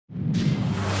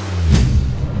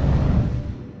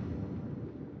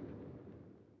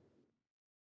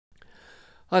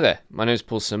Hi there, my name is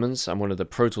Paul Simmons. I'm one of the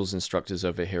Pro Tools instructors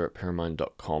over here at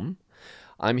Pyramind.com.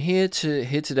 I'm here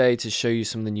today to show you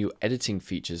some of the new editing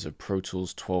features of Pro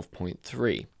Tools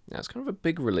 12.3. Now it's kind of a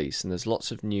big release and there's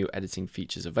lots of new editing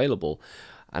features available,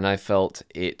 and I felt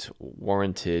it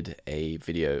warranted a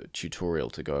video tutorial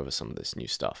to go over some of this new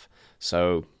stuff.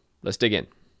 So let's dig in.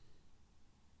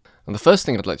 And the first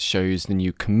thing I'd like to show you is the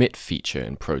new commit feature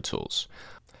in Pro Tools.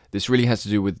 This really has to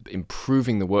do with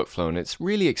improving the workflow, and it's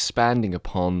really expanding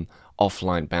upon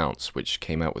offline bounce, which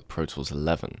came out with Pro Tools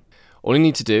 11. All you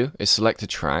need to do is select a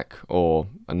track or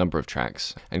a number of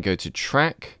tracks and go to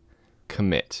Track,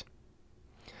 Commit.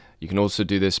 You can also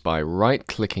do this by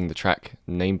right-clicking the track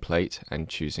nameplate and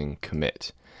choosing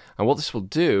Commit. And what this will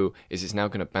do is it's now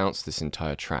going to bounce this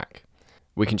entire track.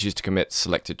 We can choose to commit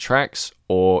selected tracks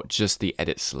or just the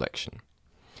edit selection.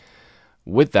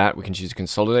 With that, we can choose to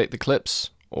consolidate the clips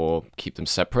or keep them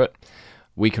separate.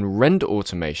 We can render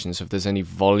automations. If there's any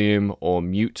volume or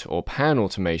mute or pan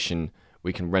automation,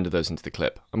 we can render those into the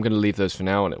clip. I'm going to leave those for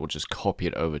now and it will just copy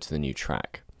it over to the new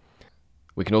track.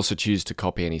 We can also choose to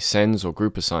copy any sends or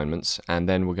group assignments, and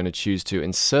then we're going to choose to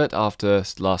insert after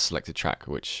last selected track,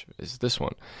 which is this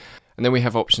one. And then we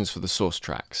have options for the source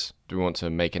tracks. Do we want to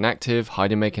make inactive,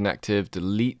 hide and make inactive,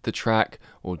 delete the track,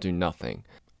 or do nothing?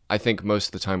 I think most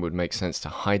of the time it would make sense to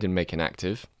hide and make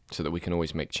inactive, so that we can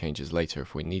always make changes later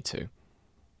if we need to.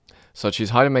 So I choose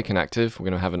hide and make inactive. We're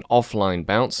going to have an offline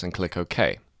bounce and click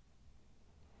OK.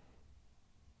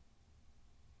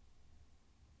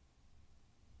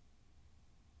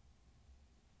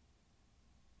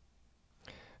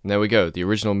 And there we go. The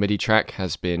original MIDI track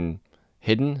has been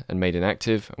hidden and made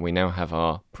inactive, and we now have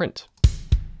our print.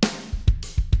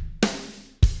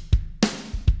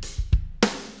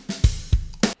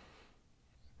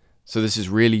 So this is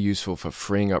really useful for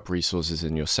freeing up resources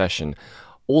in your session.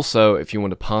 Also, if you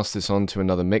want to pass this on to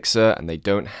another mixer and they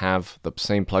don't have the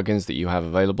same plugins that you have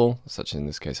available, such in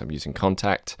this case I'm using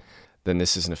Contact, then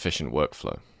this is an efficient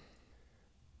workflow.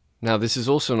 Now this is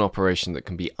also an operation that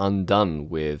can be undone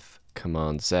with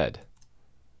Command Z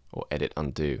or Edit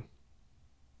Undo.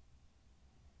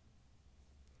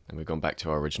 And we've gone back to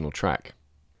our original track.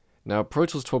 Now Pro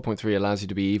Tools 12.3 allows you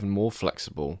to be even more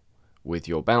flexible with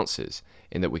your bounces,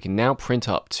 in that we can now print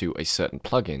up to a certain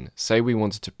plugin. Say we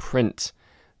wanted to print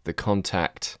the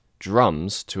Contact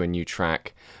drums to a new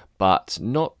track, but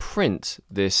not print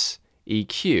this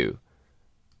EQ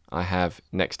I have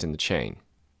next in the chain.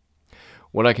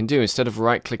 What I can do, instead of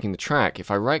right-clicking the track, if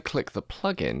I right-click the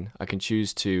plugin, I can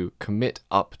choose to commit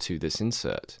up to this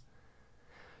insert.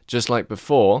 Just like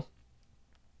before,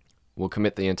 we'll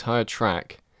commit the entire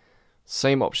track,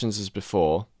 same options as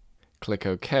before, click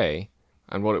OK,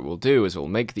 and what it will do is it will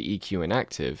make the EQ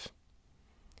inactive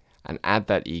and add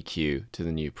that EQ to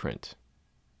the new print.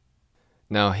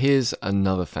 Now here's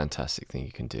another fantastic thing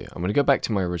you can do. I'm going to go back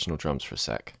to my original drums for a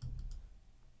sec.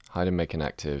 Hide and make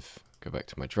inactive, go back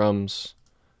to my drums,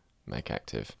 make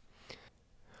active.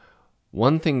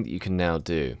 One thing that you can now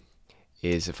do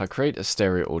is if I create a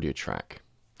stereo audio track,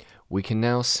 we can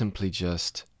now simply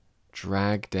just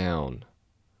drag down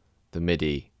the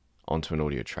MIDI onto an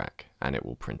audio track and it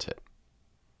will print it.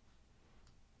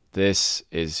 This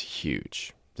is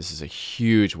huge. This is a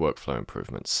huge workflow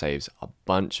improvement. Saves a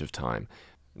bunch of time.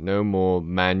 No more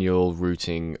manual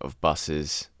routing of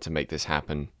buses to make this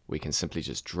happen. We can simply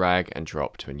just drag and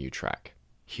drop to a new track.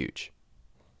 Huge.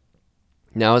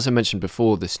 Now, as I mentioned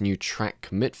before, this new track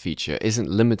commit feature isn't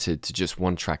limited to just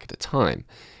one track at a time.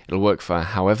 It'll work for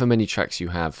however many tracks you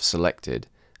have selected,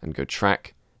 and go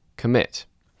track, commit.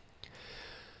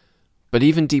 But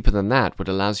even deeper than that, what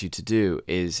it allows you to do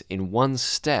is, in one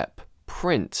step,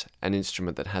 print an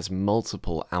instrument that has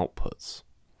multiple outputs.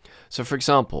 So for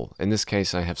example, in this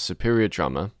case I have Superior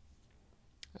Drummer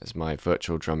as my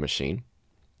virtual drum machine,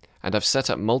 and I've set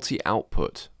up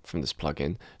multi-output from this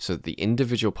plugin so that the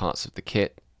individual parts of the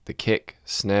kit, the kick,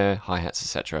 snare, hi-hats,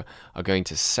 etc. are going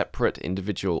to separate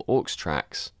individual aux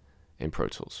tracks in Pro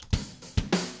Tools.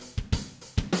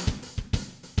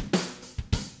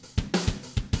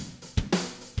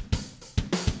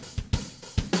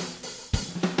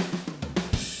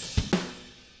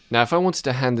 Now, if I wanted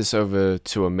to hand this over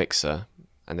to a mixer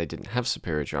and they didn't have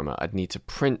Superior Drummer, I'd need to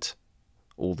print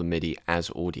all the MIDI as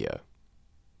audio.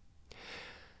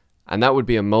 And that would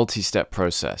be a multi-step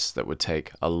process that would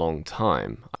take a long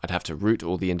time. I'd have to route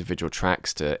all the individual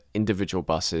tracks to individual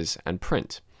buses and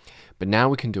print. But now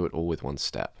we can do it all with one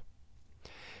step.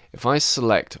 If I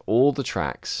select all the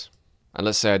tracks, and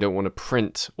let's say I don't want to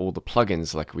print all the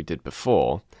plugins like we did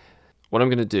before, what I'm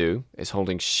going to do is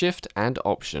holding Shift and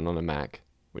Option on a Mac,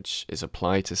 which is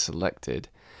apply to selected,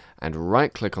 and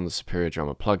right click on the Superior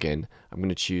Drummer plugin, I'm going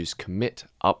to choose Commit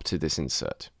Up to this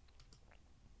insert.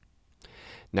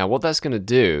 Now what that's going to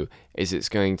do is it's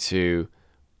going to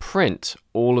print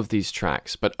all of these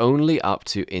tracks, but only up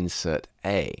to insert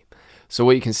A. So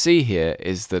what you can see here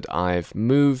is that I've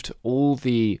moved all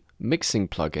the mixing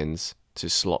plugins to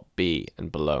slot B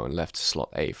and below and left slot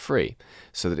A free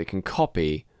so that it can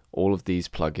copy all of these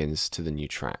plugins to the new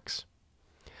tracks.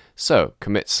 So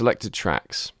commit selected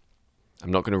tracks.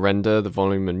 I'm not going to render the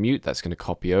volume and mute, that's going to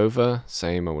copy over.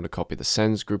 Same, I want to copy the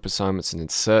sends, group assignments, and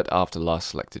insert after last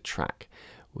selected track.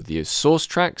 With the source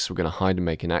tracks, we're going to hide and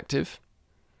make inactive.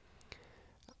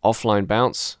 Offline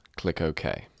bounce, click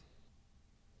OK.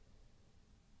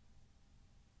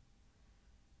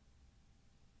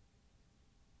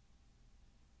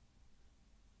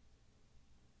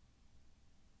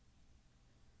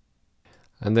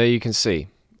 And there you can see,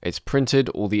 it's printed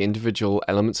all the individual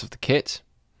elements of the kit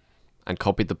and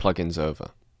copied the plugins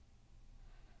over.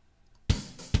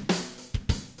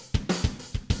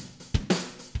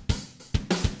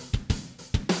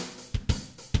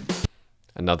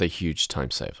 Another huge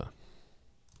time saver.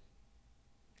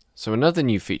 So another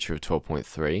new feature of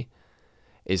 12.3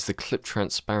 is the clip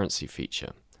transparency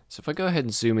feature. So if I go ahead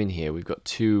and zoom in here, we've got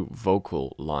two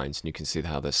vocal lines and you can see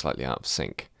how they're slightly out of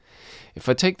sync. If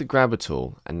I take the grabber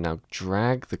tool and now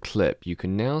drag the clip, you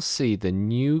can now see the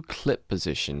new clip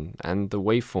position and the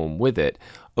waveform with it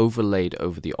overlaid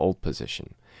over the old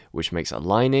position, which makes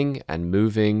aligning and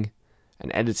moving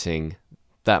and editing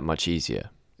that much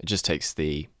easier. It just takes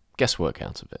the guesswork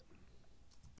out of it.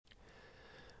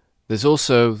 There's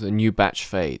also the new batch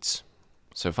fades.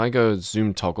 So if I go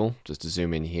zoom toggle, just to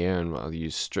zoom in here, and I'll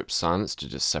use strip silence to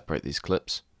just separate these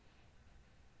clips.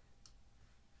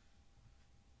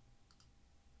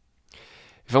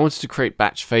 If I wanted to create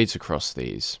batch fades across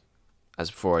these, as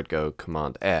before I'd go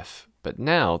Command F, but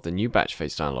now the new batch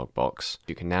fades dialog box,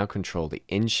 you can now control the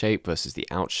in shape versus the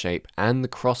out shape and the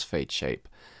crossfade shape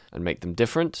and make them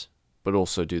different, but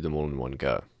also do them all in one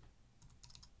go.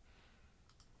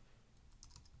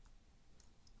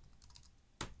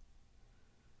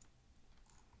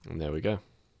 And there we go.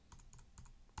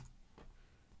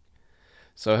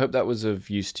 So I hope that was of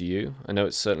use to you. I know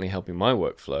it's certainly helping my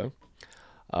workflow.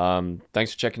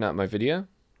 Thanks for checking out my video.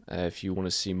 If you want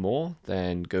to see more,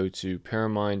 then go to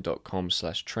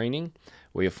pyramind.com/training,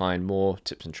 where you'll find more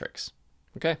tips and tricks.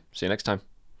 Okay, see you next time.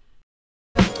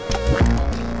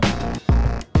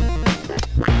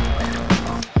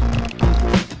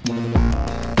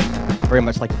 Very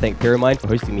much like to thank Pyramind for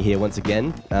hosting me here once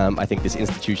again. I think this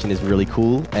institution is really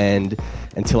cool, and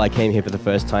until I came here for the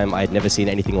first time, I had never seen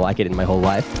anything like it in my whole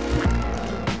life.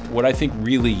 What I think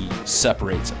really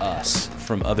separates us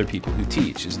from other people who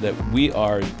teach is that we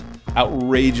are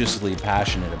outrageously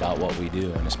passionate about what we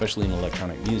do, and especially in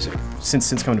electronic music.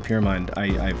 Since coming to Pyramind,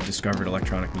 I've discovered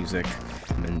electronic music,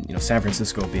 and San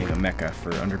Francisco being a mecca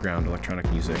for underground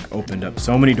electronic music opened up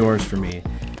so many doors for me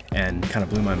and kind of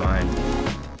blew my mind.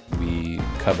 We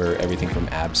cover everything from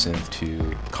absinthe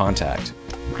to contact.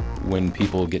 When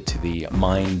people get to the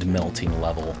mind-melting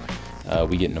level,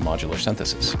 we get into modular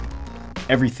synthesis.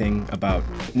 Everything about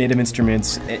native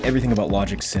instruments, everything about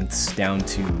Logic synths down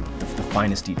to the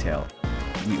finest detail.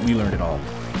 We learned it all.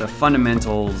 The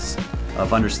fundamentals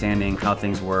of understanding how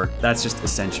things work, that's just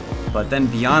essential. But then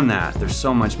beyond that, there's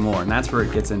so much more, and that's where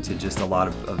it gets into just a lot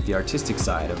of the artistic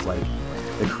side of like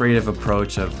the creative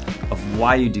approach of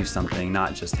why you do something,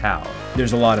 not just how.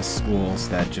 There's a lot of schools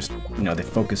that just, they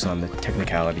focus on the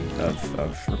technicality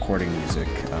of recording music,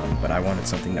 but I wanted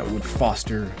something that would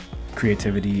foster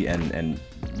creativity and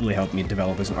really help me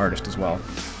develop as an artist as well.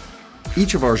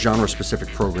 Each of our genre-specific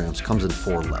programs comes in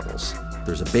 4 levels.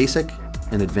 There's a basic,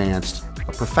 an advanced,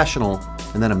 a professional,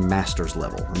 and then a master's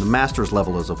level. And the master's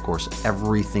level is, of course,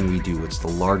 everything we do. It's the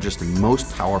largest and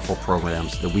most powerful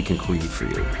programs that we can create for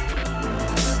you.